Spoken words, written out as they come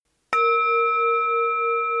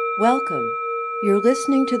Welcome. You're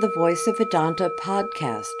listening to the Voice of Vedanta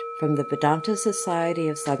podcast from the Vedanta Society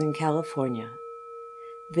of Southern California.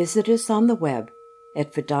 Visit us on the web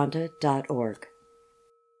at vedanta.org.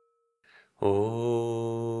 Om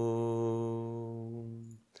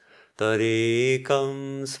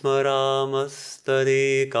Tadekam smaramas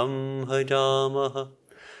tadekam bhajamah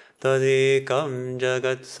tadekam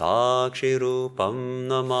jagat sakshi rupam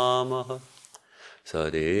namamah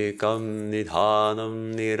sadekam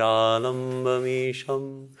nidhanam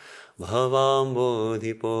niralambamisham bhavam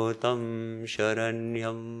bodhipotam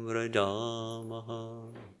sharanyam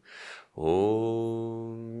vrajamah.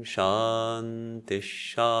 Om Shanti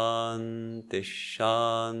Shanti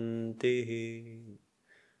Shanti.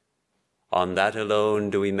 On that alone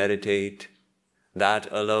do we meditate, that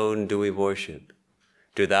alone do we worship,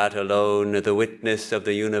 to that alone, the witness of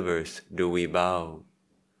the universe, do we bow.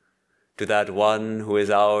 To that one who is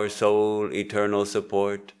our sole eternal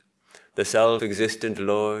support, the self-existent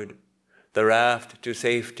Lord, the raft to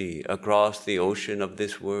safety across the ocean of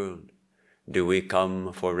this world, do we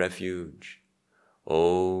come for refuge.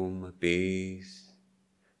 Om, peace,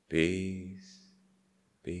 peace,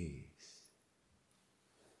 peace.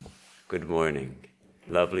 Good morning.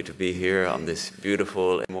 Lovely to be here on this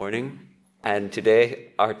beautiful morning. And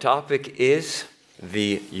today our topic is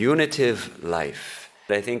the unitive life.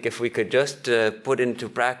 I think if we could just put into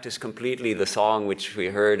practice completely the song which we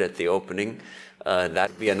heard at the opening, that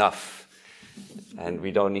would be enough. And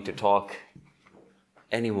we don't need to talk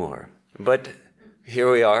anymore. But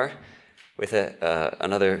here we are with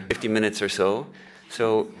another 50 minutes or so.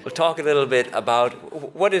 So we'll talk a little bit about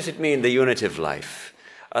what does it mean, the unitive life?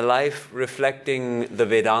 A life reflecting the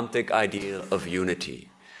Vedantic ideal of unity.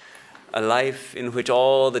 A life in which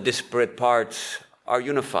all the disparate parts are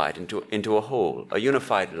unified into a whole, a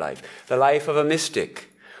unified life. The life of a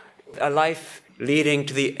mystic. A life leading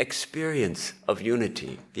to the experience of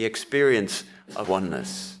unity, the experience of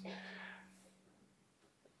oneness.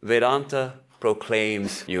 Vedanta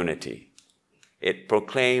proclaims unity. It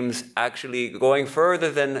proclaims, actually going further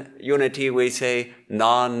than unity, we say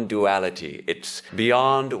non-duality. It's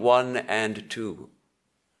beyond one and two.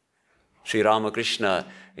 Sri Ramakrishna,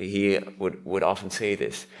 he would often say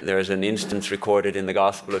this. There is an instance recorded in the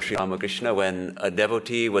Gospel of Sri Ramakrishna when a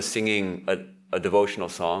devotee was singing a devotional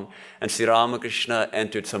song, and Sri Ramakrishna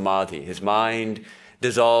entered samadhi. His mind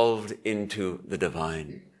dissolved into the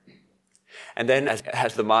divine. And then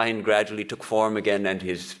as the mind gradually took form again and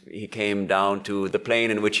he came down to the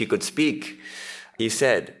plane in which he could speak, he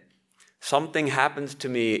said, "Something happens to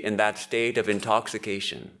me in that state of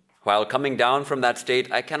intoxication. While coming down from that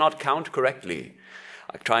state, I cannot count correctly.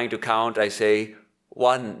 Trying to count, I say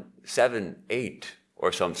 1, 7, 8,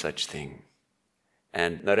 or some such thing."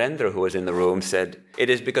 And Narendra, who was in the room, said, "It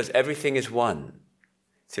is because everything is one."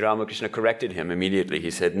 Sri Ramakrishna corrected him immediately.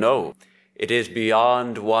 He said, "No, it is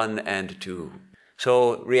beyond one and two."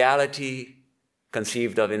 So reality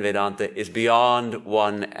conceived of in Vedanta is beyond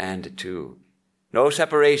one and two. No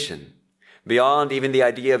separation. Beyond even the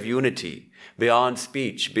idea of unity. Beyond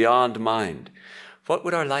speech. Beyond mind. What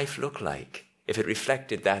would our life look like if it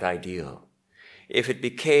reflected that ideal? If it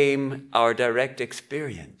became our direct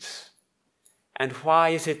experience? And why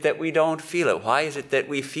is it that we don't feel it? Why is it that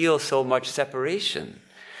we feel so much separation?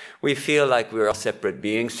 We feel like we're separate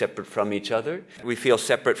beings, separate from each other. We feel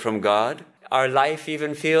separate from God. Our life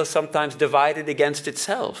even feels sometimes divided against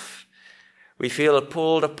itself. We feel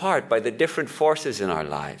pulled apart by the different forces in our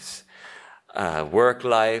lives. Work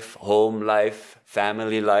life, home life,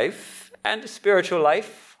 family life, and spiritual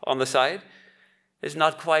life on the side is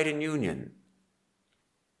not quite in union.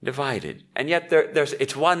 Divided. And yet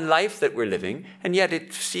it's one life that we're living, and yet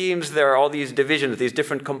it seems there are all these divisions, these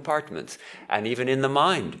different compartments. And even in the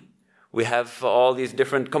mind, we have all these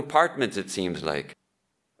different compartments, it seems like.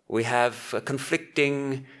 We have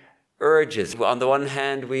conflicting urges. On the one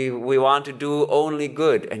hand, we want to do only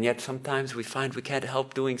good, and yet sometimes we find we can't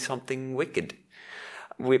help doing something wicked.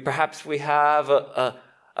 Perhaps we have a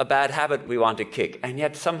bad habit we want to kick, and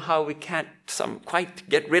yet somehow we can't quite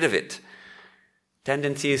get rid of it.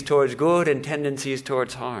 Tendencies towards good and tendencies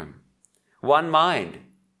towards harm. One mind,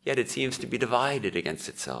 yet it seems to be divided against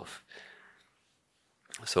itself.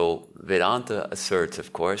 So Vedanta asserts,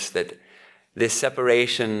 of course, that this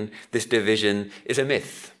separation, this division is a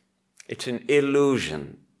myth. It's an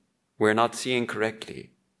illusion. We're not seeing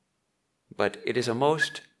correctly. But it is a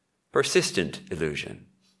most persistent illusion,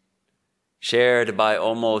 shared by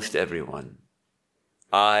almost everyone.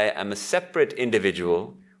 I am a separate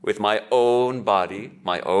individual with my own body,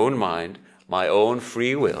 my own mind, my own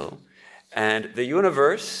free will, and the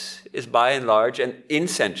universe is by and large an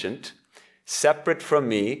insentient, separate from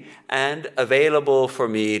me and available for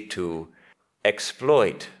me to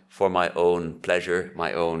exploit for my own pleasure,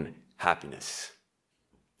 my own happiness.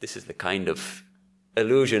 This is the kind of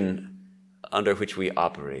illusion under which we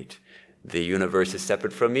operate. The universe is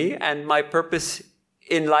separate from me, and my purpose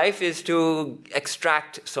in life is to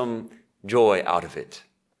extract some joy out of it.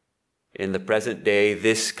 In the present day,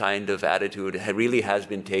 this kind of attitude really has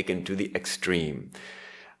been taken to the extreme.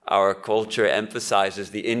 Our culture emphasizes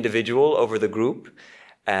the individual over the group,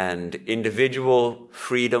 and individual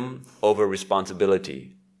freedom over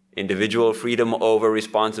responsibility. Individual freedom over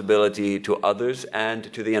responsibility to others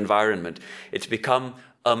and to the environment. It's become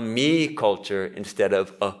a me culture instead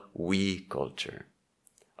of a we culture.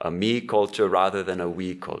 A me culture rather than a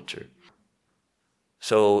we culture.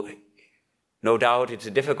 So, no doubt it's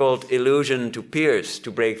a difficult illusion to pierce,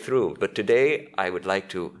 to break through. But today I would like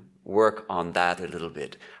to work on that a little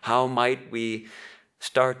bit. How might we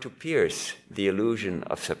start to pierce the illusion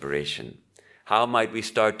of separation? How might we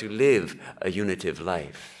start to live a unitive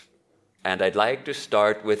life? And I'd like to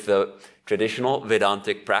start with the traditional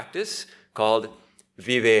Vedantic practice called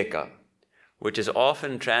Viveka, which is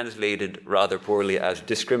often translated rather poorly as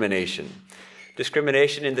discrimination.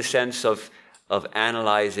 Discrimination in the sense of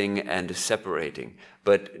analyzing and separating.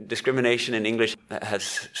 But discrimination in English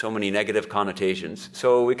has so many negative connotations.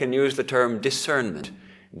 So we can use the term discernment,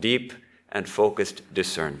 deep and focused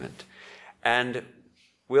discernment. And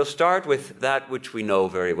we'll start with that which we know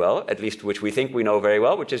very well, at least which we think we know very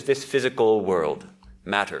well, which is this physical world,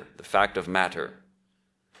 matter, the fact of matter.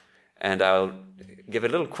 And I'll give a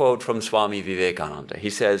little quote from Swami Vivekananda. He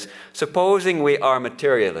says, supposing we are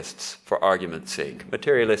materialists for argument's sake,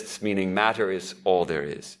 materialists meaning matter is all there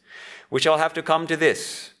is, we shall have to come to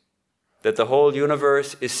this, that the whole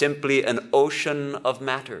universe is simply an ocean of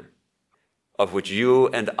matter, of which you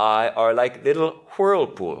and I are like little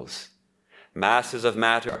whirlpools. Masses of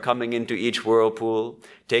matter are coming into each whirlpool,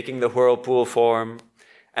 taking the whirlpool form,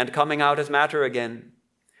 and coming out as matter again.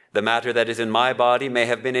 The matter that is in my body may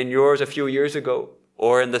have been in yours a few years ago,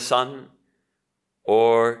 or in the sun,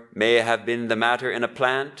 or may have been the matter in a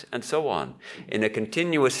plant, and so on, in a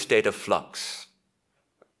continuous state of flux.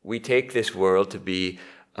 We take this world to be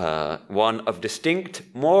one of distinct,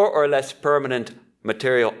 more or less permanent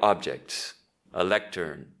material objects. A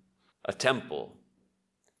lectern, a temple,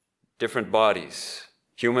 different bodies,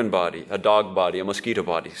 human body, a dog body, a mosquito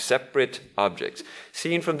body, separate objects.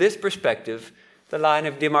 Seen from this perspective, the line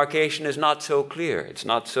of demarcation is not so clear. It's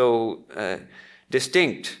not so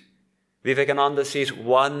distinct. Vivekananda sees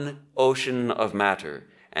one ocean of matter,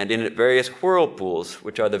 and in it various whirlpools,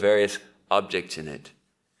 which are the various objects in it.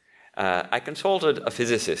 I consulted a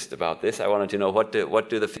physicist about this. I wanted to know what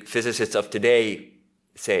do the physicists of today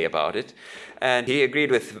say about it. And he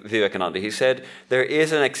agreed with Vivekananda. He said, there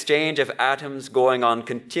is an exchange of atoms going on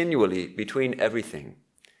continually between everything.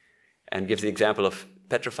 And gives the example of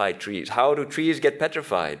petrified trees. How do trees get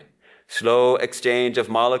petrified? Slow exchange of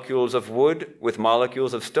molecules of wood with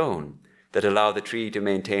molecules of stone that allow the tree to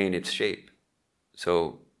maintain its shape.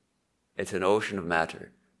 So it's an ocean of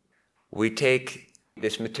matter. We take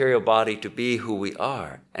this material body to be who we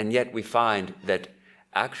are, and yet we find that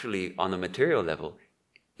actually on the material level,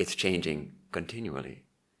 it's changing continually.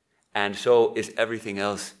 And so is everything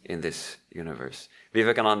else in this universe.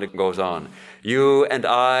 Vivekananda goes on, you and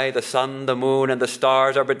I, the sun, the moon, and the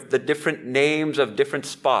stars are but the different names of different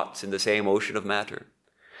spots in the same ocean of matter.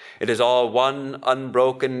 It is all one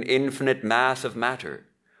unbroken, infinite mass of matter,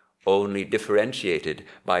 only differentiated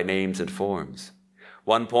by names and forms.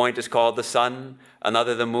 One point is called the sun,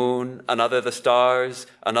 another the moon, another the stars,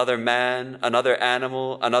 another man, another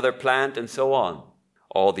animal, another plant, and so on.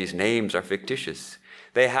 All these names are fictitious.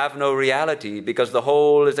 They have no reality because the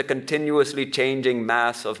whole is a continuously changing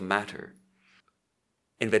mass of matter.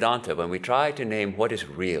 In Vedanta, when we try to name what is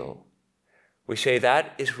real, we say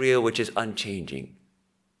that is real which is unchanging.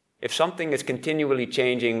 If something is continually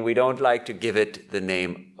changing, we don't like to give it the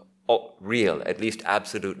name real, at least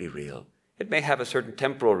absolutely real. It may have a certain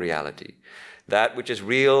temporal reality. That which is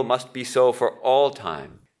real must be so for all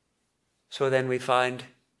time. So then we find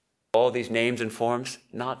all these names and forms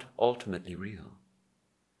not ultimately real.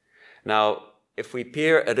 Now, if we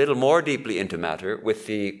peer a little more deeply into matter with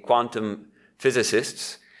the quantum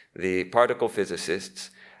physicists, the particle physicists,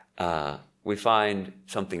 we find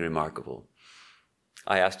something remarkable.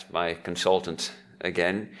 I asked my consultant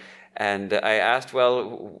again, and I asked,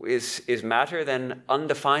 well, is matter then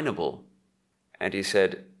undefinable? And he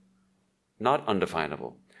said, not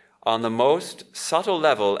undefinable. On the most subtle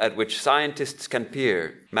level at which scientists can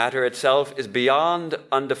peer, matter itself is beyond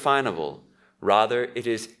undefinable. Rather, it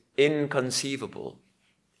is inconceivable.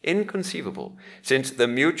 Inconceivable, since the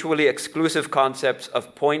mutually exclusive concepts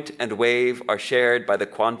of point and wave are shared by the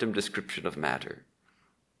quantum description of matter.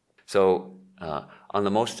 So, on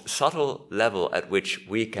the most subtle level at which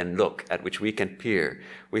we can look, at which we can peer,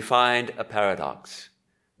 we find a paradox.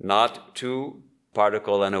 Not two,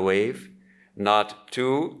 particle and a wave, not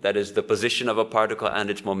two, that is the position of a particle and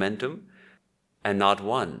its momentum, and not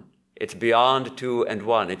one. It's beyond two and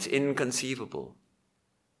one. It's inconceivable.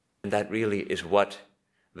 And that really is what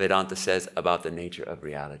Vedanta says about the nature of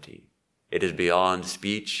reality. It is beyond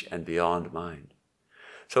speech and beyond mind.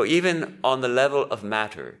 So even on the level of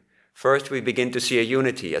matter, first we begin to see a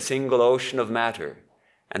unity, a single ocean of matter.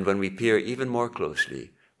 And when we peer even more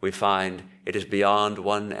closely, we find it is beyond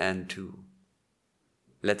one and two.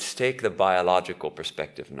 Let's take the biological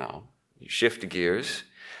perspective now. You shift gears.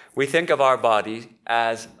 We think of our body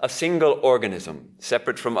as a single organism,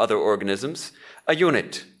 separate from other organisms, a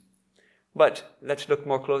unit. But let's look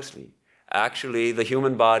more closely. Actually, the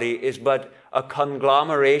human body is but a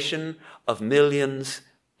conglomeration of millions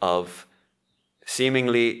of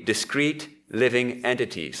seemingly discrete living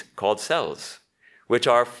entities called cells, which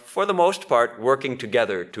are, for the most part, working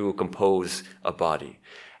together to compose a body.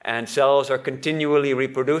 And cells are continually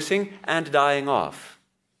reproducing and dying off.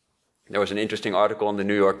 There was an interesting article in the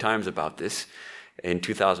New York Times about this in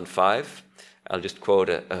 2005. I'll just quote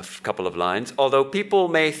a couple of lines. Although people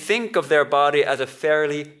may think of their body as a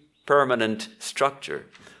fairly permanent structure,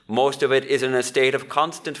 most of it is in a state of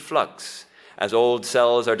constant flux, as old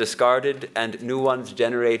cells are discarded and new ones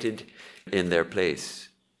generated in their place.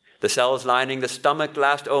 The cells lining the stomach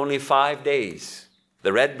last only 5 days.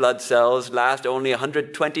 The red blood cells last only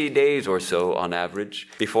 120 days or so on average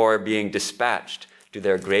before being dispatched to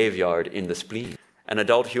their graveyard in the spleen. An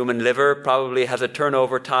adult human liver probably has a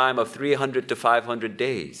turnover time of 300 to 500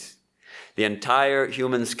 days. The entire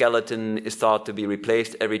human skeleton is thought to be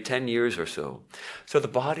replaced every 10 years or so. So the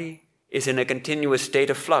body is in a continuous state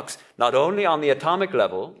of flux, not only on the atomic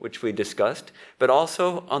level, which we discussed, but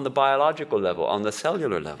also on the biological level, on the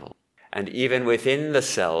cellular level. And even within the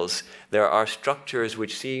cells, there are structures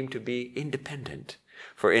which seem to be independent.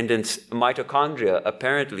 For instance, mitochondria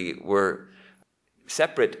apparently were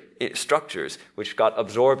separate structures which got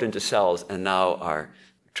absorbed into cells and now are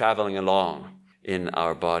traveling along in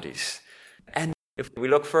our bodies. And if we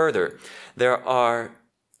look further, there are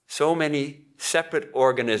so many separate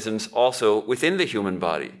organisms also within the human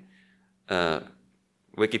body.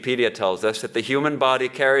 Wikipedia tells us that the human body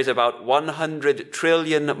carries about 100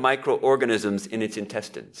 trillion microorganisms in its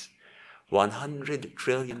intestines. 100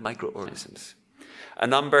 trillion microorganisms. A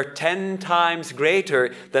number 10 times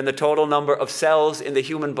greater than the total number of cells in the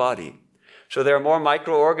human body. So there are more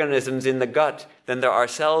microorganisms in the gut than there are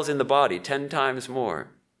cells in the body, 10 times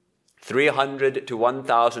more. 300 to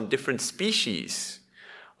 1,000 different species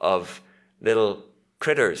of little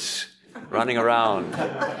critters running around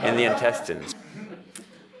in the intestines.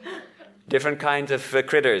 Different kinds of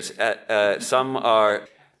critters. Some are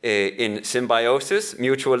in symbiosis,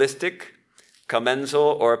 mutualistic,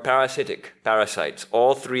 commensal, or parasitic, parasites.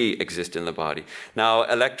 All three exist in the body. Now,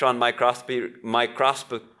 electron microscopy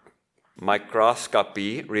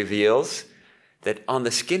reveals that on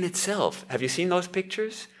the skin itself, have you seen those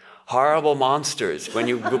pictures? Horrible monsters. When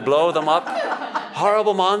you blow them up,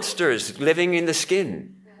 horrible monsters living in the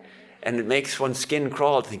skin. And it makes one's skin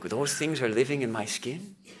crawl to think, those things are living in my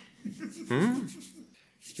skin?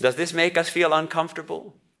 Does this make us feel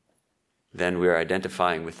uncomfortable? Then we're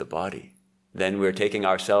identifying with the body. Then we're taking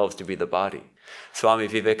ourselves to be the body. Swami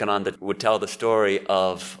Vivekananda would tell the story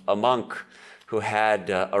of a monk who had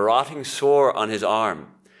a rotting sore on his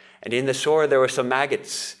arm. And in the sore there were some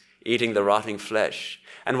maggots eating the rotting flesh.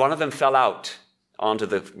 And one of them fell out onto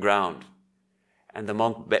the ground. And the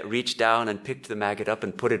monk reached down and picked the maggot up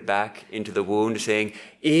and put it back into the wound, saying,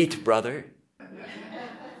 "Eat, brother."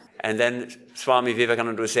 And then Swami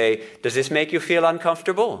Vivekananda would say, "Does this make you feel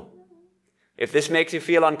uncomfortable? If this makes you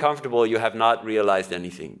feel uncomfortable, you have not realized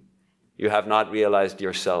anything. You have not realized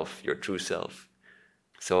yourself, your true self."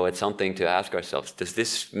 So it's something to ask ourselves, does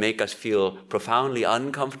this make us feel profoundly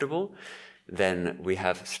uncomfortable? Then we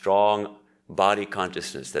have strong body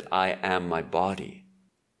consciousness that I am my body.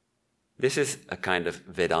 This is a kind of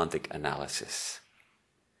Vedantic analysis.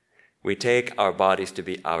 We take our bodies to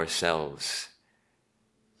be ourselves.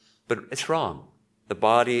 But it's wrong. The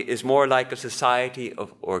body is more like a society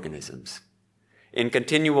of organisms, in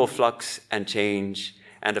continual flux and change,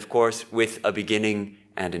 and of course with a beginning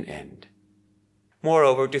and an end.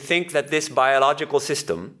 Moreover, to think that this biological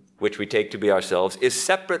system, which we take to be ourselves, is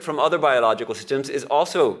separate from other biological systems is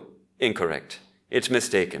also incorrect. It's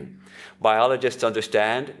mistaken. Biologists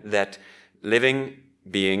understand that living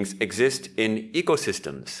beings exist in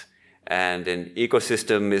ecosystems. And an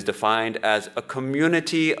ecosystem is defined as a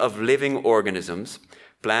community of living organisms,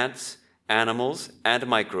 plants, animals, and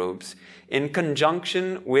microbes, in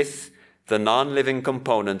conjunction with the non-living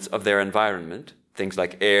components of their environment, things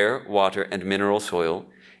like air, water, and mineral soil,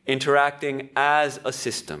 interacting as a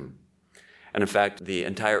system. And in fact, the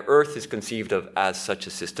entire Earth is conceived of as such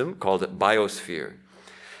a system called a biosphere.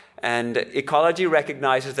 And ecology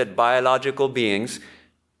recognizes that biological beings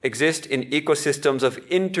exist in ecosystems of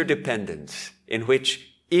interdependence, in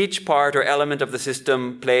which each part or element of the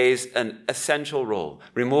system plays an essential role.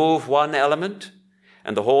 Remove one element,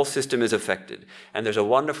 and the whole system is affected. And there's a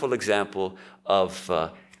wonderful example of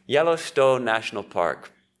Yellowstone National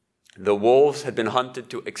Park. The wolves had been hunted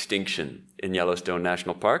to extinction in Yellowstone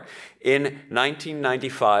National Park. In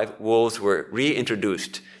 1995, wolves were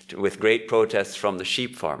reintroduced with great protests from the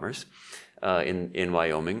sheep farmers in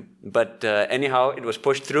Wyoming. But anyhow, it was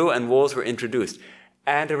pushed through and wolves were introduced.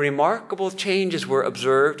 And remarkable changes were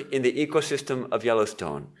observed in the ecosystem of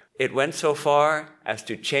Yellowstone. It went so far as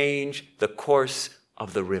to change the course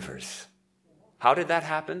of the rivers. How did that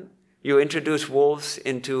happen? You introduce wolves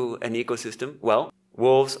into an ecosystem? Well,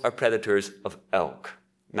 wolves are predators of elk.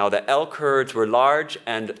 Now, the elk herds were large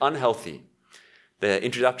and unhealthy. The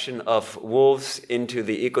introduction of wolves into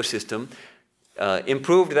the ecosystem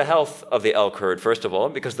improved the health of the elk herd, first of all,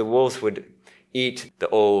 because the wolves would eat the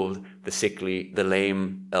old, the sickly, the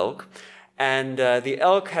lame elk. And the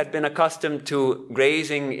elk had been accustomed to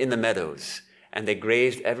grazing in the meadows, and they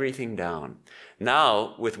grazed everything down.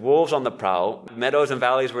 Now, with wolves on the prowl, meadows and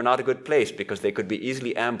valleys were not a good place because they could be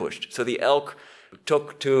easily ambushed. So the elk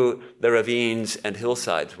took to the ravines and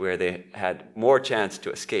hillsides where they had more chance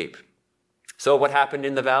to escape. So what happened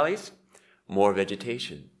in the valleys? More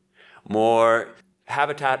vegetation, more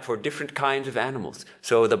habitat for different kinds of animals.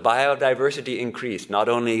 So the biodiversity increased, not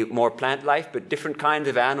only more plant life, but different kinds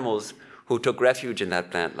of animals who took refuge in that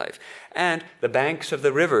plant life. And the banks of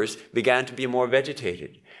the rivers began to be more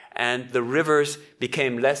vegetated. And the rivers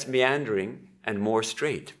became less meandering and more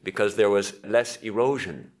straight because there was less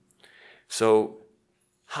erosion. So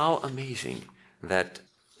how amazing that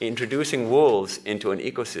introducing wolves into an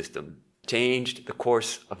ecosystem changed the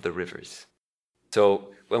course of the rivers.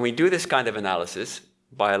 So when we do this kind of analysis,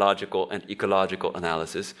 biological and ecological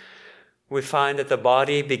analysis, we find that the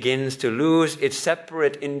body begins to lose its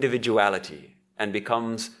separate individuality and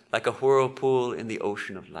becomes like a whirlpool in the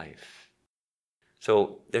ocean of life.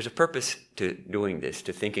 So there's a purpose to doing this,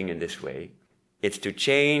 to thinking in this way. It's to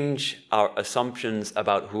change our assumptions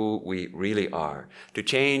about who we really are, to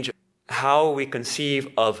change how we conceive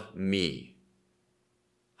of me.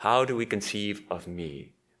 How do we conceive of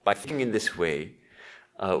me? By thinking in this way,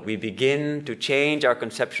 we begin to change our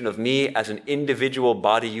conception of me as an individual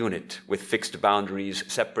body unit with fixed boundaries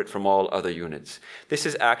separate from all other units. This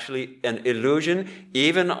is actually an illusion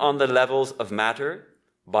even on the levels of matter,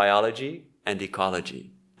 biology, and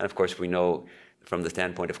ecology. And of course, we know from the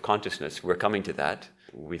standpoint of consciousness, we're coming to that.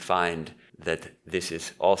 We find that this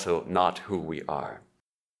is also not who we are.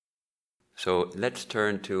 So let's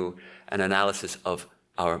turn to an analysis of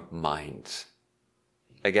our minds.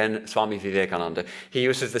 Again, Swami Vivekananda, he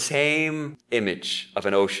uses the same image of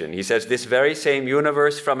an ocean. He says this very same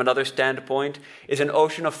universe from another standpoint is an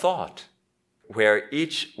ocean of thought, where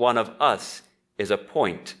each one of us is a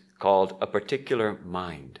point called a particular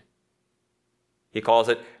mind. He calls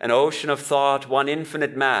it an ocean of thought, one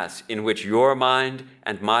infinite mass in which your mind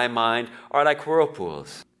and my mind are like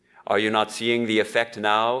whirlpools. Are you not seeing the effect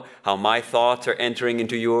now, how my thoughts are entering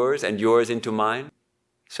into yours and yours into mine?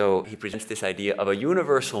 So he presents this idea of a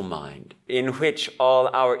universal mind in which all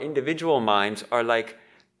our individual minds are like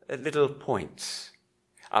little points.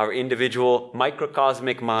 Our individual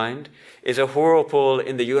microcosmic mind is a whirlpool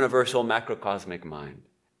in the universal macrocosmic mind.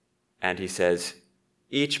 And he says,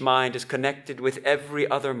 each mind is connected with every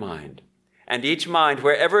other mind. And each mind,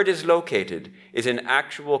 wherever it is located, is in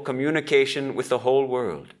actual communication with the whole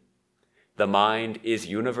world. The mind is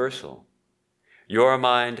universal. Your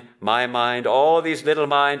mind, my mind, all these little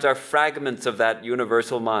minds are fragments of that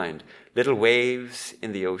universal mind, little waves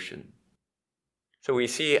in the ocean. So we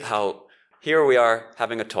see how here we are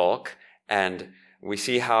having a talk, and we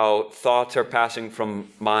see how thoughts are passing from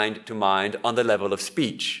mind to mind on the level of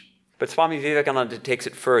speech. But Swami Vivekananda takes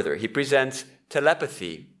it further. He presents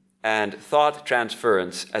telepathy and thought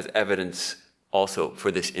transference as evidence also for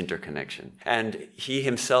this interconnection. And he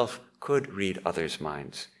himself could read others'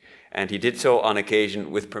 minds. And he did so on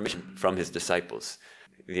occasion with permission from his disciples.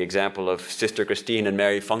 the example of Sister Christine and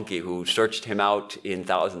Mary Funke, who searched him out in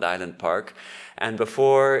Thousand Island Park. And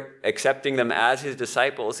before accepting them as his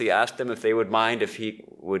disciples, he asked them if they would mind if he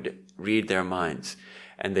would read their minds.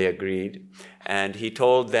 And they agreed. And he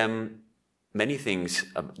told them many things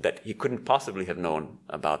that he couldn't possibly have known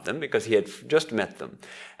about them because he had just met them.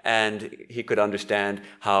 And he could understand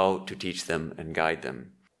how to teach them and guide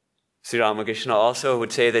them. Sri Ramakrishna also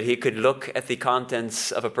would say that he could look at the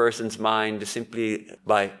contents of a person's mind simply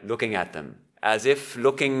by looking at them, as if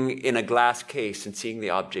looking in a glass case and seeing the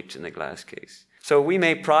objects in the glass case. So we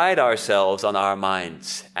may pride ourselves on our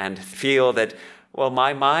minds and feel that, well,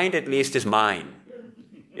 my mind at least is mine.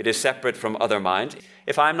 It is separate from other minds.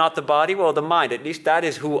 If I'm not the body, well, the mind, at least that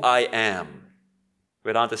is who I am.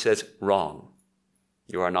 Vedanta says, wrong.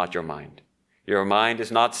 You are not your mind. Your mind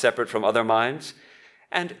is not separate from other minds.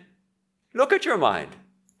 And look at your mind.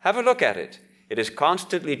 Have a look at it. It is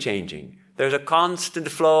constantly changing. There's a constant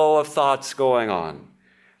flow of thoughts going on.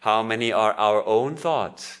 How many are our own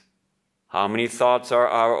thoughts? How many thoughts are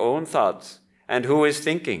our own thoughts? And who is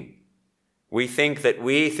thinking? We think that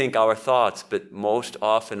we think our thoughts, but most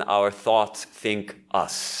often our thoughts think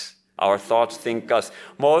us. Our thoughts think us.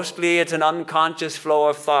 Mostly it's an unconscious flow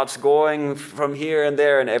of thoughts going from here and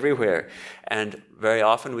there and everywhere. And very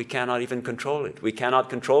often we cannot even control it. We cannot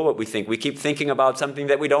control what we think. We keep thinking about something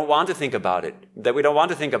that we don't want to think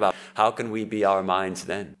about How can we be our minds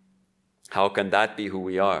then? How can that be who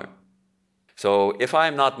we are? So if I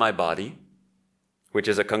am not my body, which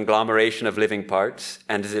is a conglomeration of living parts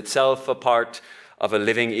and is itself a part of a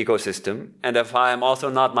living ecosystem, and if I am also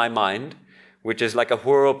not my mind, which is like a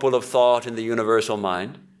whirlpool of thought in the universal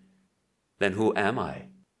mind, then who am I?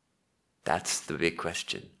 That's the big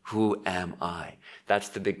question. Who am I? That's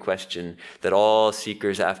the big question that all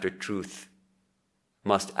seekers after truth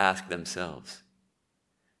must ask themselves.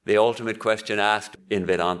 The ultimate question asked in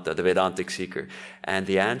Vedanta, the Vedantic seeker, and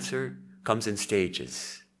the answer comes in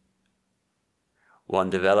stages. One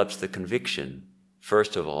develops the conviction,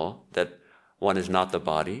 first of all, that one is not the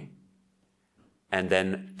body, and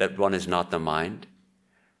then that one is not the mind,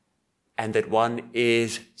 and that one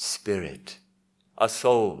is spirit, a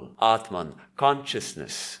soul, Atman,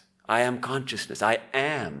 consciousness. I am consciousness. I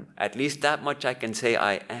am. At least that much I can say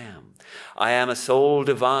I am. I am a soul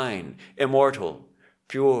divine, immortal,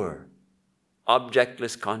 pure,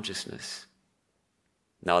 objectless consciousness.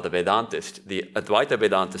 Now the Vedantist, the Advaita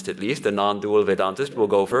Vedantist at least, the non-dual Vedantist will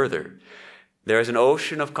go further. There is an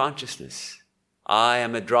ocean of consciousness. I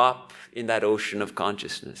am a drop in that ocean of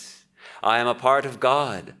consciousness. I am a part of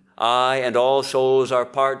God. I and all souls are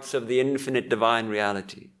parts of the infinite divine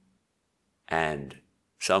reality. And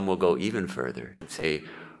some will go even further and say,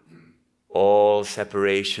 all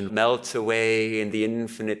separation melts away in the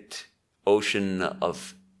infinite ocean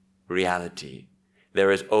of reality.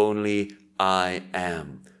 There is only I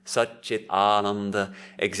am. Satchit Ananda,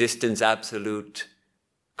 existence absolute,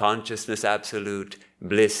 consciousness absolute,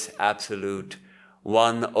 bliss absolute,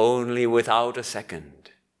 one only without a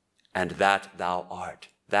second. And that thou art.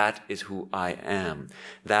 That is who I am.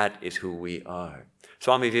 That is who we are.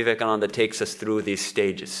 Swami Vivekananda takes us through these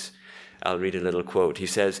stages. I'll read a little quote. He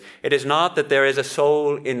says, "It is not that there is a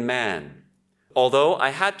soul in man, although I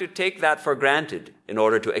had to take that for granted in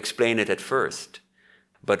order to explain it at first,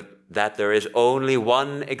 but that there is only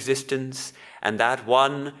one existence, and that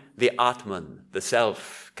one, the Atman, the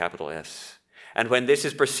self, capital S. And when this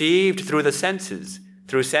is perceived through the senses,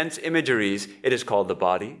 through sense imageries, it is called the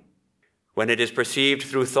body. When it is perceived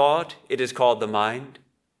through thought, it is called the mind.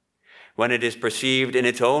 When it is perceived in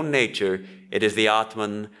its own nature, it is the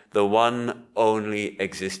Atman, the one only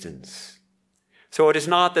existence. So it is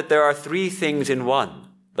not that there are three things in one,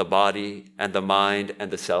 the body and the mind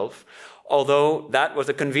and the self, although that was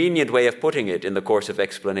a convenient way of putting it in the course of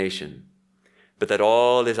explanation, but that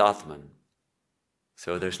all is Atman.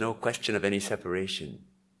 So there's no question of any separation.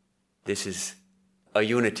 This is a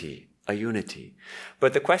unity.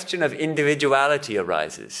 But the question of individuality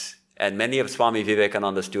arises. And many of Swami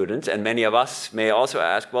Vivekananda's students, and many of us may also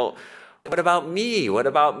ask, well, what about me? What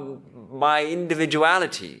about my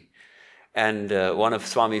individuality? And one of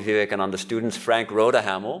Swami Vivekananda's students, Frank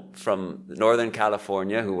Rodehamel from Northern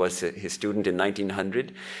California, who was his student in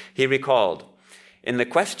 1900, he recalled, in the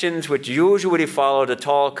questions which usually followed a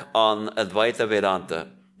talk on Advaita Vedanta,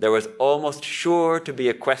 there was almost sure to be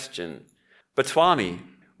a question, but Swami,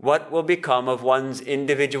 what will become of one's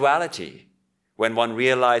individuality when one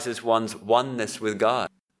realizes one's oneness with God?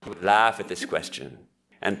 He would laugh at this question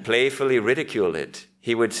and playfully ridicule it.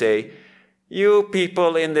 He would say, you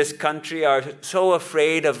people in this country are so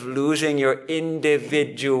afraid of losing your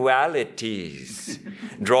individualities.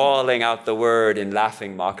 drawling out the word in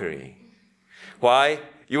laughing mockery. Why?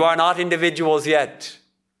 You are not individuals yet.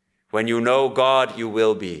 When you know God, you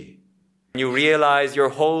will be. When you realize your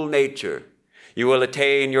whole nature, you will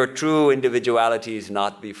attain your true individualities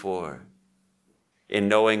not before. In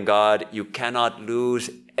knowing God, you cannot lose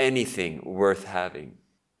anything worth having.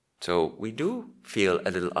 So we do feel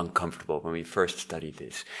a little uncomfortable when we first study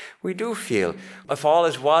this. We do feel, if all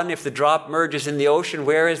is one, if the drop merges in the ocean,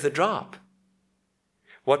 where is the drop?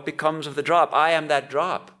 What becomes of the drop? I am that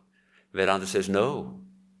drop. Vedanta says, no,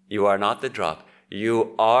 you are not the drop.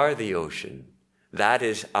 You are the ocean. That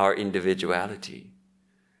is our individuality.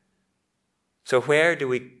 So where do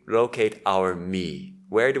we locate our me?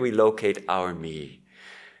 Where do we locate our me?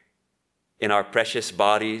 In our precious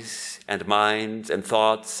bodies and minds and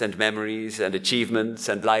thoughts and memories and achievements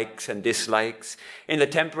and likes and dislikes. In the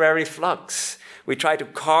temporary flux, we try to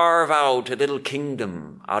carve out a little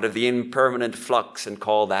kingdom out of the impermanent flux and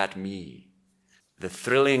call that me. The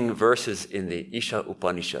thrilling verses in the Isha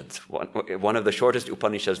Upanishads, one of the shortest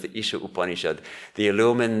Upanishads, the Isha Upanishad, the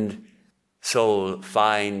illumined soul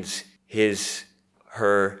finds his,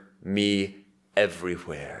 her, me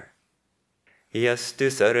everywhere. Yastu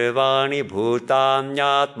sarvani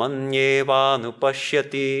bhutanyatmanyeva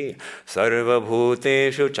sarva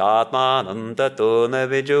bhuteshu chatmanam tato na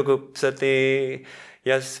vijugupsate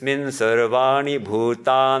yasmin sarvani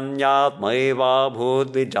bhutanyatmaiva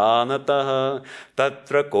bhutvijanatah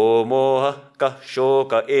tatra ko moha kah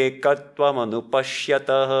shoka ekatvam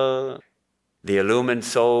anupashyatah. The illumined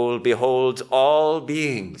soul beholds all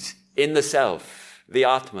beings in the self, the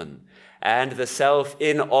Atman, and the self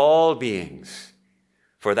in all beings.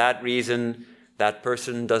 For that reason, that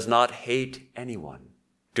person does not hate anyone.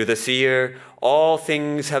 To the seer, all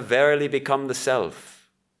things have verily become the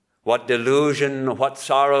self. What delusion, what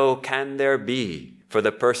sorrow can there be for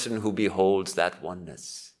the person who beholds that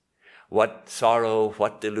oneness? What sorrow,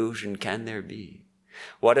 what delusion can there be?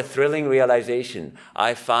 What a thrilling realization.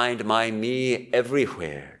 I find my me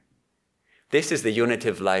everywhere. This is the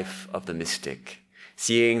unitive life of the mystic.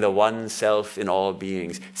 Seeing the one self in all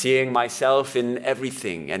beings, seeing myself in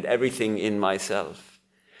everything and everything in myself.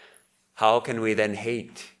 How can we then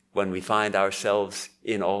hate when we find ourselves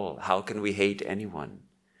in all? How can we hate anyone?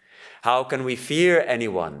 How can we fear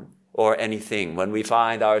anyone or anything when we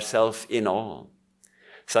find ourselves in all?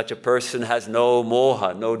 Such a person has no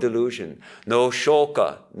moha, no delusion, no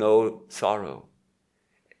shoka, no sorrow,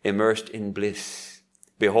 immersed in bliss,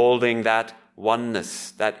 beholding that oneness,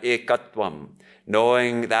 that ekatvam,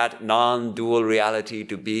 knowing that non-dual reality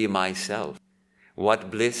to be myself. What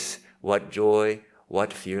bliss, what joy,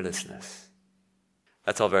 what fearlessness.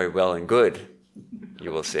 That's all very well and good,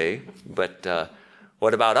 you will say, but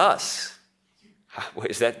what about us?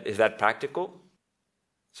 Is that practical?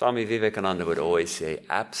 Swami Vivekananda would always say,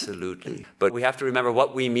 absolutely. But we have to remember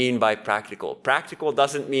what we mean by practical. Practical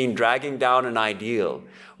doesn't mean dragging down an ideal,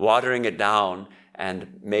 watering it down,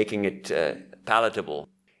 and making it palatable.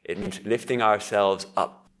 It means lifting ourselves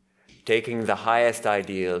up, taking the highest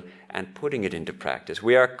ideal and putting it into practice.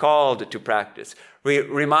 We are called to practice. We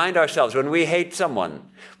remind ourselves when we hate someone,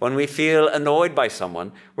 when we feel annoyed by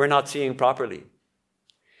someone, we're not seeing properly.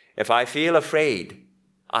 If I feel afraid,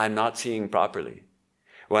 I'm not seeing properly.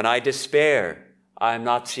 When I despair, I'm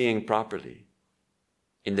not seeing properly.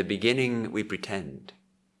 In the beginning, we pretend.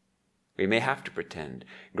 We may have to pretend.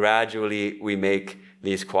 Gradually, we make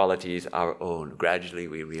these qualities our own. Gradually,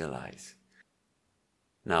 we realize.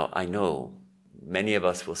 Now, I know many of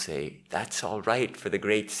us will say, that's all right for the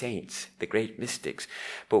great saints, the great mystics.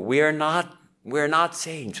 But we're not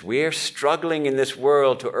saints. We're struggling in this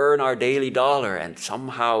world to earn our daily dollar and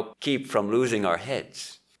somehow keep from losing our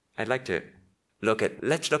heads. I'd like to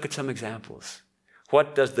let's look at some examples.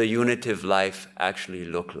 What does the unitive life actually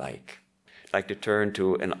look like? I'd like to turn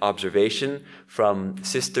to an observation from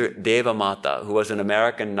Sister Devamata, who was an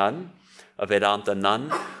American nun, a Vedanta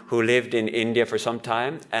nun, who lived in India for some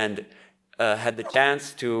time and had the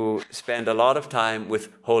chance to spend a lot of time with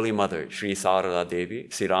Holy Mother, Sri Sarada Devi,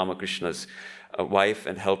 Sri Ramakrishna's wife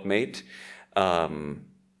and helpmate.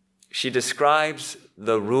 She describes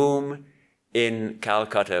the room in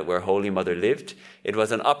Calcutta where Holy Mother lived. It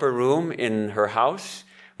was an upper room in her house,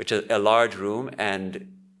 which is a large room,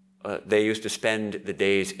 and they used to spend the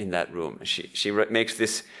days in that room. She makes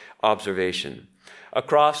this observation.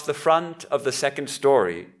 Across the front of the second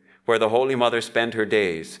story, where the Holy Mother spent her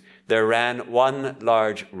days, there ran one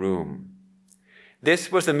large room.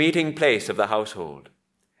 This was the meeting place of the household.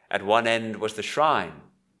 At one end was the shrine.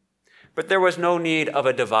 But there was no need of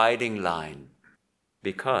a dividing line,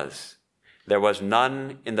 because there was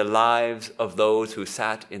none in the lives of those who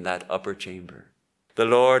sat in that upper chamber. The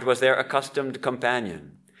Lord was their accustomed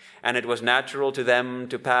companion, and it was natural to them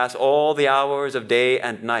to pass all the hours of day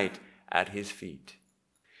and night at his feet.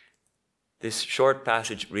 This short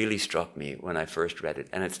passage really struck me when I first read it,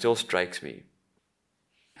 and it still strikes me.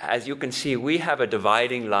 As you can see, we have a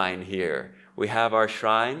dividing line here. We have our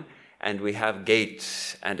shrine, and we have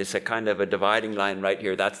gates, and it's a kind of a dividing line right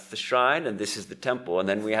here. That's the shrine, and this is the temple. And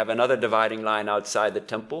then we have another dividing line outside the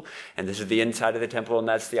temple, and this is the inside of the temple, and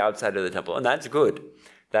that's the outside of the temple. And that's good.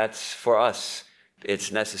 That's for us.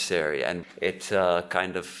 It's necessary, and it's a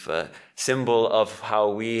kind of symbol of how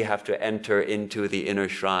we have to enter into the inner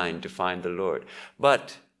shrine to find the Lord.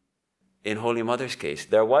 But in Holy Mother's case,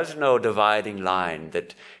 there was no dividing line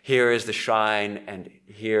that here is the shrine and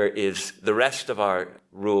here is the rest of our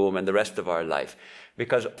room and the rest of our life.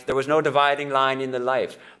 Because there was no dividing line in the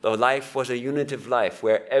life. The life was a unitive life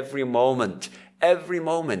where every moment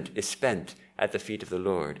is spent at the feet of the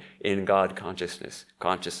Lord in God consciousness,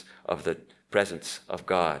 conscious of the presence of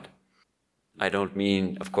God. I don't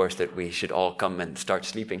mean, of course, that we should all come and start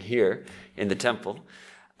sleeping here in the temple,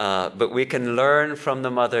 but we can learn from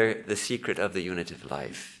the Mother the secret of the unitive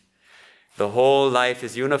life. The whole life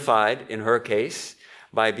is unified, in her case,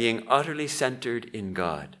 by being utterly centered in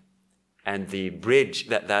God. And the bridge,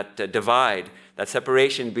 that divide, that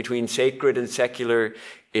separation between sacred and secular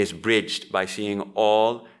is bridged by seeing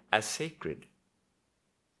all as sacred.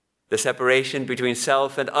 The separation between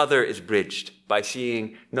self and other is bridged by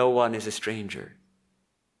seeing no one is a stranger.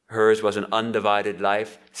 Hers was an undivided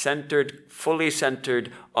life, fully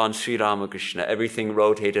centered on Sri Ramakrishna. Everything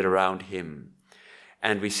rotated around him.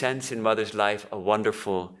 And we sense in Mother's life a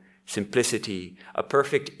wonderful simplicity, a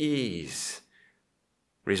perfect ease,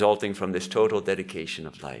 resulting from this total dedication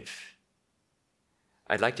of life.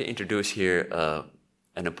 I'd like to introduce here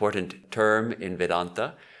an important term in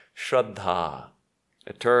Vedanta, Shraddha.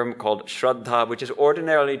 A term called Shraddha, which is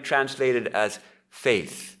ordinarily translated as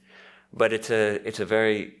faith, but it's a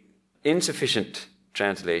very insufficient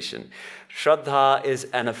translation. Shraddha is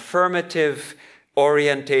an affirmative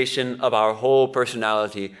orientation of our whole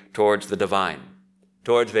personality towards the divine,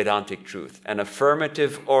 towards Vedantic truth, an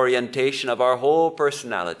affirmative orientation of our whole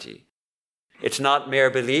personality. It's not mere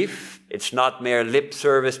belief, it's not mere lip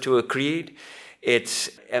service to a creed, it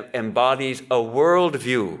embodies a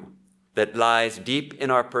worldview that lies deep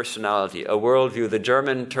in our personality, a worldview. The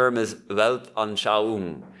German term is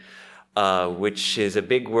Weltanschauung, which is a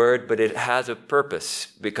big word, but it has a purpose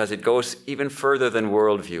because it goes even further than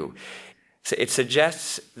worldview. So it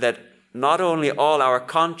suggests that not only all our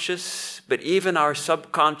conscious, but even our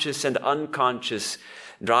subconscious and unconscious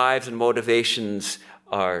drives and motivations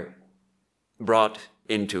are brought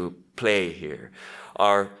into play here.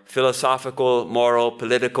 Our philosophical, moral,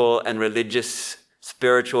 political, and religious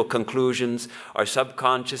spiritual conclusions, our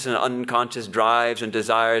subconscious and unconscious drives and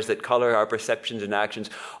desires that color our perceptions and actions,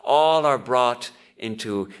 all are brought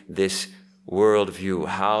into this worldview,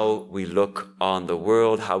 how we look on the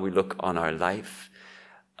world, how we look on our life.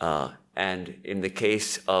 And in the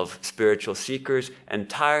case of spiritual seekers,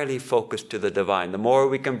 entirely focused to the divine. The more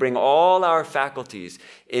we can bring all our faculties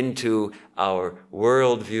into our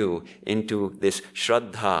worldview, into this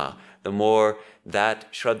Shraddha, the more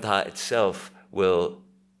that Shraddha itself will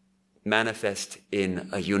manifest in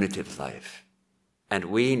a unitive life. And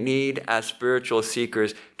we need, as spiritual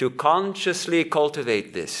seekers, to consciously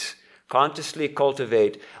cultivate this, consciously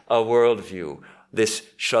cultivate a worldview, this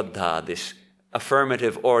Shraddha, this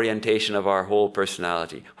affirmative orientation of our whole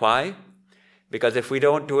personality. Why? Because if we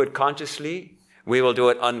don't do it consciously, we will do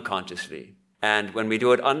it unconsciously. And when we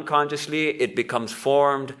do it unconsciously, it becomes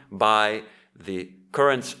formed by the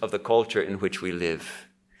currents of the culture in which we live,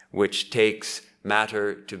 which takes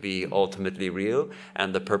matter to be ultimately real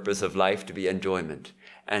and the purpose of life to be enjoyment.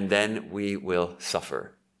 And then we will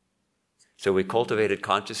suffer. So we cultivate it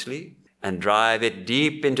consciously and drive it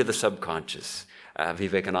deep into the subconscious.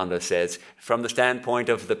 Vivekananda says, from the standpoint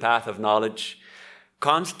of the path of knowledge,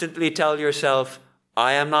 constantly tell yourself,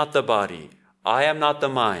 I am not the body, I am not the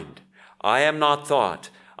mind, I am not thought,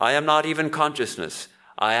 I am not even consciousness,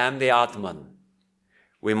 I am the Atman.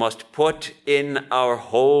 We must put in our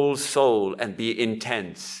whole soul and be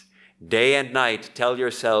intense. Day and night, tell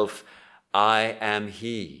yourself, I am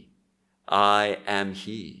He, I am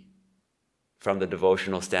He. From the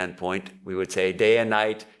devotional standpoint, we would say, day and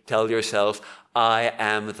night, tell yourself, I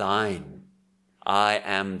am thine. I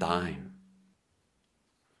am thine.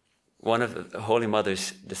 One of the Holy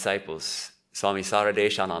Mother's disciples, Swami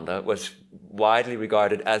Saradeshananda, was widely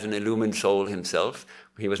regarded as an illumined soul himself.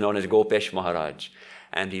 He was known as Gopesh Maharaj.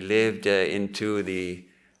 And he lived into the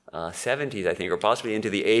 70s, I think, or possibly into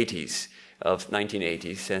the 80s. of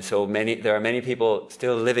 1980s, and so there are many people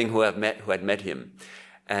still living who had met him.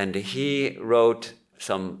 And he wrote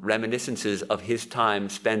some reminiscences of his time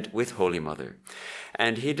spent with Holy Mother.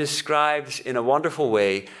 And he describes in a wonderful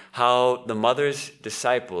way how the Mother's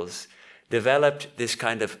disciples developed this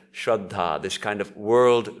kind of shraddha, this kind of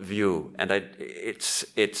world view. And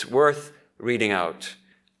it's worth reading out.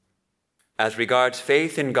 As regards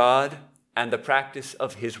faith in God and the practice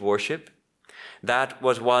of his worship, that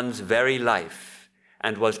was one's very life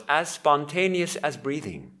and was as spontaneous as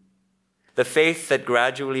breathing. The faith that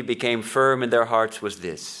gradually became firm in their hearts was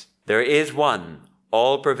this: there is one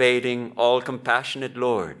all-pervading, all-compassionate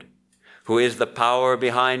Lord, who is the power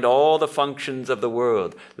behind all the functions of the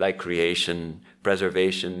world, like creation,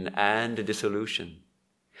 preservation, and dissolution.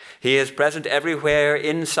 He is present everywhere,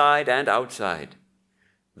 inside and outside.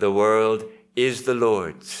 The world is the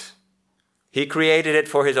Lord's. He created it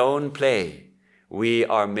for his own play. We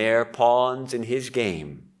are mere pawns in his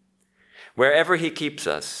game. Wherever he keeps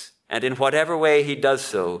us, and in whatever way he does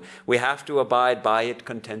so, we have to abide by it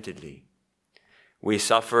contentedly. We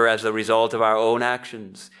suffer as a result of our own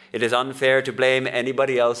actions. It is unfair to blame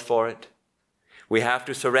anybody else for it. We have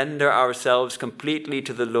to surrender ourselves completely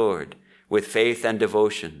to the Lord with faith and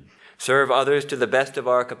devotion, serve others to the best of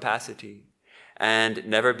our capacity, and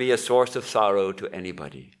never be a source of sorrow to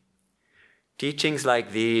anybody. Teachings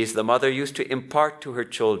like these the mother used to impart to her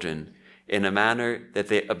children in a manner that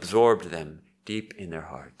they absorbed them deep in their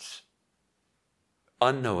hearts.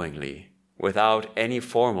 Unknowingly, without any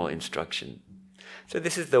formal instruction. So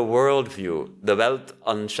this is the worldview, the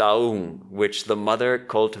Weltanschauung, which the mother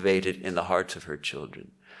cultivated in the hearts of her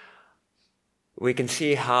children. We can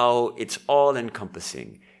see how it's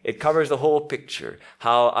all-encompassing. It covers the whole picture,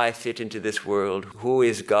 how I fit into this world, who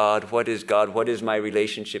is God, what is my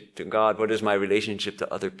relationship to God, what is my relationship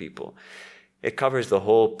to other people. It covers the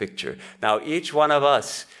whole picture. Now, each one of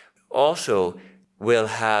us also will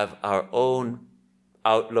have our own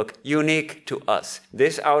outlook unique to us.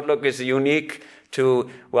 This outlook is unique to,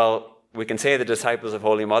 well, we can say the disciples of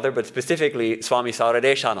Holy Mother, but specifically Swami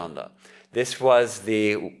Saradeshananda. This was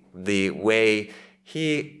the way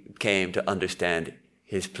he came to understand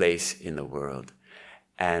his place in the world.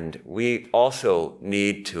 And we also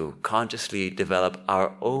need to consciously develop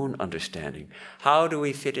our own understanding. How do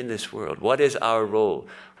we fit in this world? What is our role?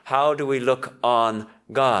 How do we look on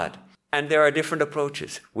God? And there are different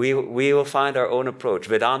approaches. We will find our own approach.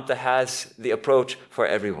 Vedanta has the approach for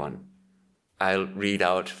everyone. I'll read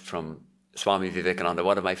out from Swami Vivekananda,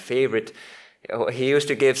 one of my favorite. He used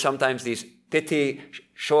to give sometimes these pithy,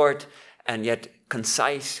 short, and yet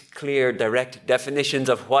concise, clear, direct definitions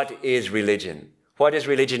of what is religion. What is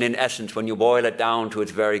religion in essence when you boil it down to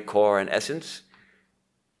its very core and essence?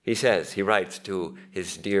 He writes to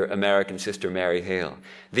his dear American sister Mary Hale,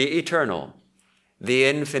 the eternal, the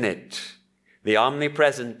infinite, the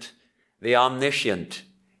omnipresent, the omniscient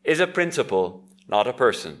is a principle, not a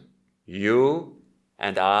person. You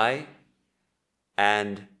and I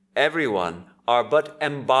and everyone are but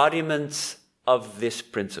embodiments of this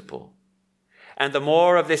principle. And the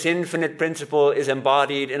more of this infinite principle is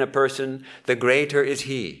embodied in a person, the greater is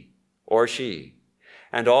he or she.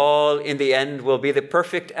 And all in the end will be the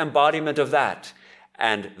perfect embodiment of that.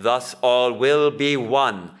 And thus all will be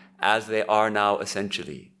one as they are now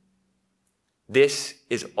essentially. This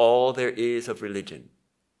is all there is of religion.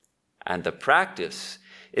 And the practice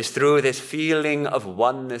is through this feeling of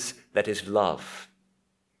oneness that is love.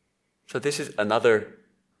 So this is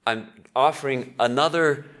I'm offering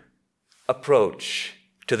another approach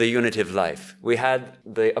to the unitive life. We had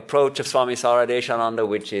the approach of Swami Saradeshananda,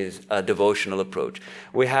 which is a devotional approach.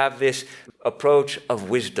 We have this approach of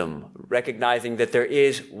wisdom, recognizing that there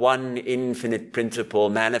is one infinite principle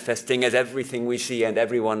manifesting as everything we see and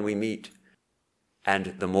everyone we meet.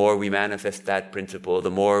 And the more we manifest that principle,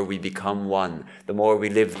 the more we become one, the more we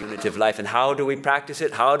live unitive life. And how do we practice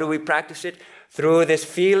it? How do we practice it? Through this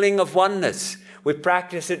feeling of oneness. We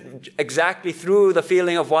practice it exactly through the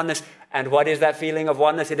feeling of oneness. And what is that feeling of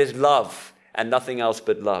oneness? It is love and nothing else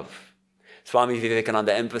but love. Swami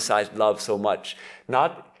Vivekananda emphasized love so much.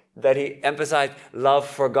 Not that he emphasized love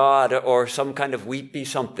for God or some kind of weepy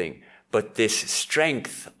something, but this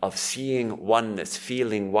strength of seeing oneness,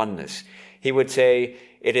 feeling oneness. He would say,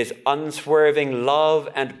 it is unswerving love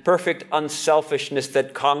and perfect unselfishness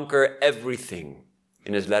that conquer everything.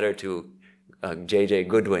 In his letter to J.J.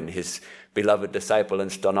 Goodwin, his beloved disciple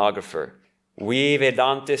and stenographer. We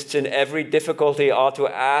Vedantists in every difficulty ought to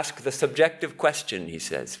ask the subjective question, he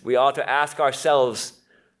says. We ought to ask ourselves,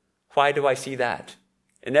 why do I see that?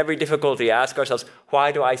 In every difficulty, ask ourselves,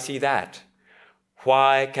 why do I see that?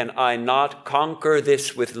 Why can I not conquer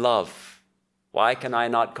this with love? Why can I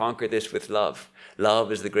not conquer this with love?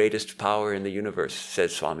 Love is the greatest power in the universe,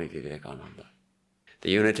 says Swami Vivekananda.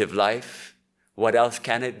 The unitive life, what else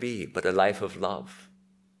can it be but a life of love?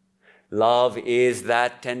 Love is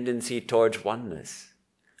that tendency towards oneness.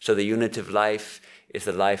 So the unitive life is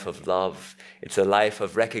the life of love. It's a life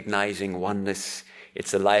of recognizing oneness.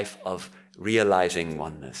 It's a life of realizing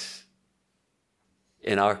oneness.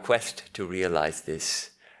 In our quest to realize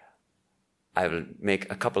this, I will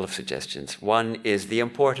make a couple of suggestions. One is the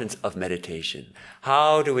importance of meditation.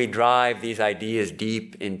 How do we drive these ideas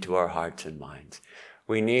deep into our hearts and minds?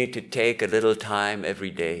 We need to take a little time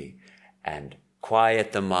every day and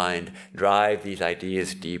quiet the mind, drive these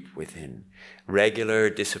ideas deep within. Regular,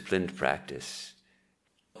 disciplined practice.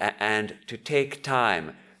 And to take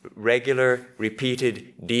time, regular,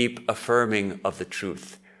 repeated, deep affirming of the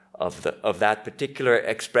truth, of that particular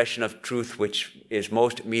expression of truth which is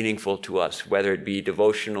most meaningful to us, whether it be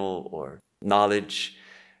devotional or knowledge.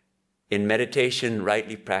 In meditation,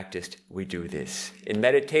 rightly practiced, we do this. In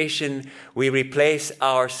meditation, we replace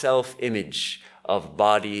our self-image of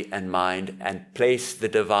body and mind and place the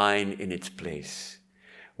divine in its place.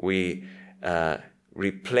 We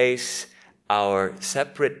replace our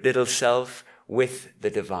separate little self with the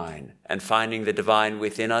divine. And finding the divine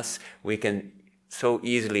within us, we can so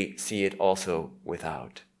easily see it also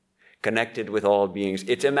without. Connected with all beings.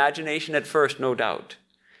 It's imagination at first, no doubt.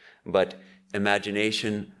 But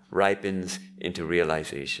imagination ripens into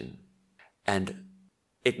realization. And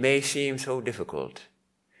it may seem so difficult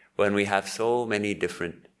when we have so many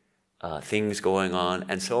different things going on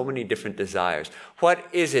and so many different desires. What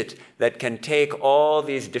is it that can take all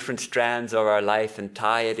these different strands of our life and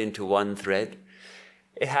tie it into one thread?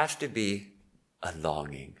 It has to be a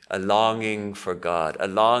longing for God, a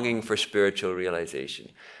longing for spiritual realization.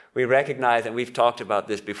 We recognize, and we've talked about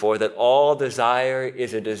this before, that all desire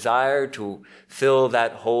is a desire to fill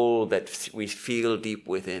that hole that we feel deep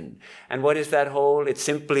within. And what is that hole? It's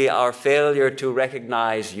simply our failure to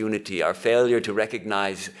recognize unity, our failure to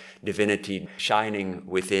recognize divinity shining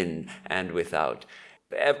within and without.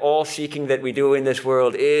 All seeking that we do in this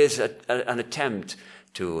world is an attempt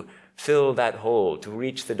to fill that hole, to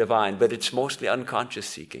reach the divine, but it's mostly unconscious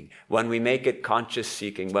seeking. When we make it conscious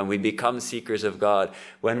seeking, when we become seekers of God,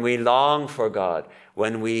 when we long for God,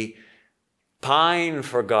 when we pine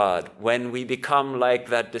for God, when we become like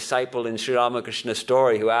that disciple in Sri Ramakrishna's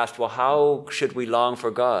story who asked, well, how should we long for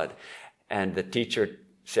God? And the teacher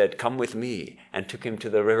said, come with me, and took him to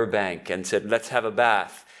the riverbank and said, let's have a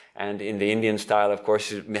bath. And in the Indian style, of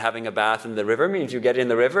course, having a bath in the river means you get in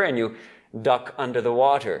the river and you duck under the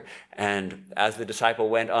water. And as the disciple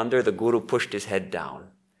went under, the guru pushed his head down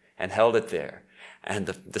and held it there. And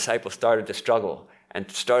the disciple started to struggle and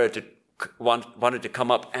wanted to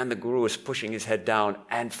come up, and the guru was pushing his head down.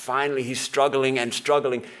 And finally he's struggling, and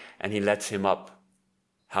he lets him up.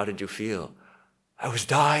 How did you feel? I was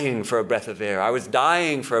dying for a breath of air.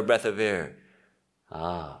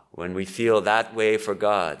 When we feel that way for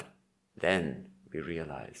God, then we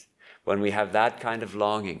realize. When we have that kind of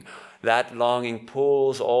longing, that longing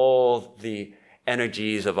pulls all the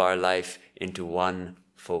energies of our life into one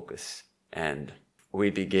focus, and we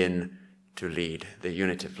begin to lead the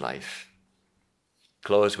unitive life.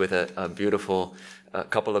 Close with a beautiful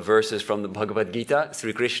couple of verses from the Bhagavad Gita.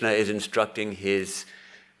 Sri Krishna is instructing his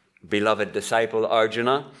beloved disciple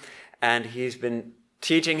Arjuna, and he's been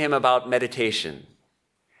teaching him about meditation.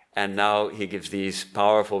 And now he gives these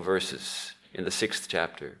powerful verses in the 6th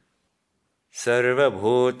chapter. Sarva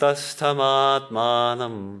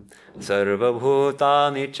bhutasthamaatmanam sarva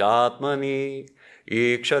bhutani chatmani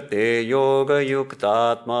ikshate yoga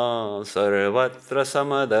yuktatma sarvatra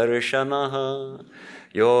samadarshanaha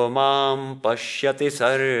yo mam pashyati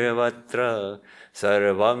sarvatra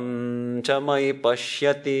sarvam cha mai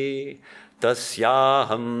pashyati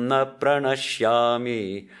tasyaham na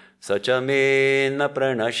pranashyami sacha me na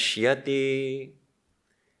pranashyati.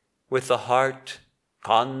 With the heart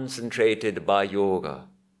concentrated by yoga,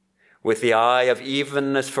 with the eye of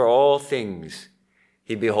evenness for all things,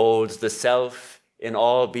 he beholds the self in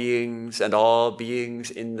all beings and all beings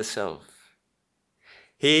in the self.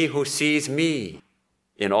 He who sees me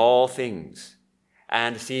in all things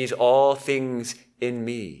and sees all things in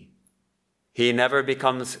me, he never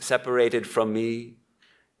becomes separated from me,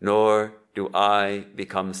 nor do I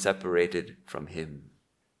become separated from him.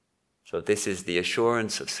 So this is the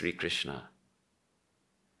assurance of Sri Krishna.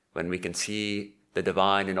 When we can see the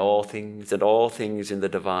divine in all things and all things in the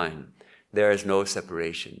divine, there is no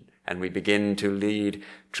separation, and we begin to lead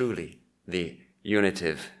truly the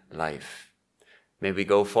unitive life. May we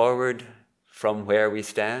go forward from where we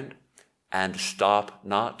stand and stop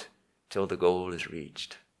not till the goal is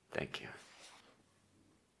reached. Thank you.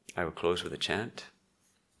 I will close with a chant.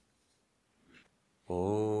 Om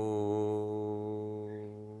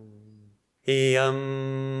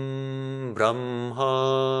Iyam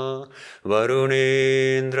Brahma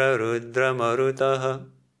Varunendra Rudra Marutaha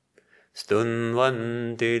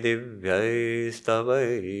Stunvanti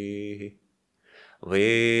Divyaistavai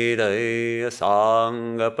Vedaya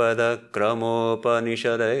Sangapada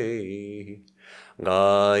Kramopanishadai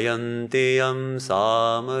Gayanti Yam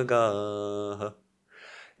Samagaha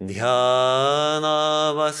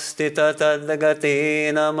Dhyanavastita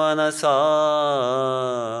tadgatena manasa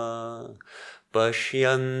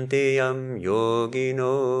Pashyanti yam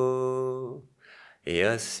yogino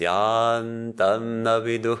Yasyantam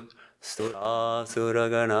naviduh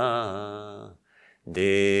suragana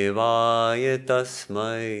Devaya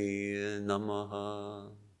tasmai namaha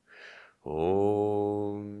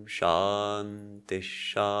Om Shanti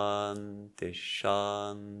Shanti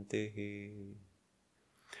Shanti.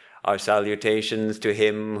 Our salutations to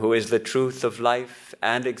him who is the truth of life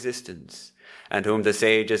and existence, and whom the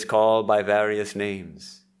sages call by various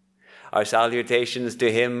names. Our salutations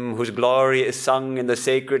to him whose glory is sung in the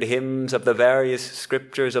sacred hymns of the various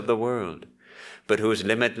scriptures of the world, but whose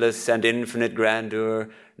limitless and infinite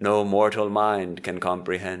grandeur no mortal mind can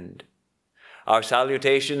comprehend. Our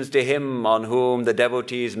salutations to him on whom the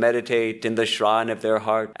devotees meditate in the shrine of their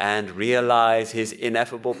heart and realize his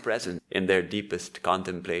ineffable presence in their deepest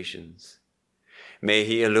contemplations. May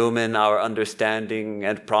he illumine our understanding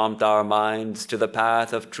and prompt our minds to the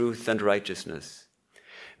path of truth and righteousness.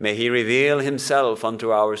 May he reveal himself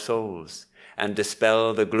unto our souls and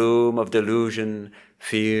dispel the gloom of delusion,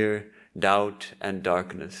 fear, doubt, and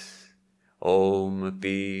darkness. Om,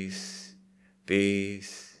 peace,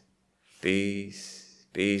 peace. Peace,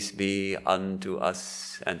 peace be unto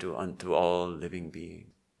us and unto all living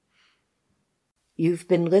beings. You've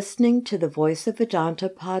been listening to the Voice of Vedanta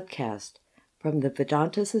podcast from the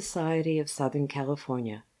Vedanta Society of Southern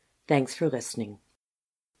California. Thanks for listening.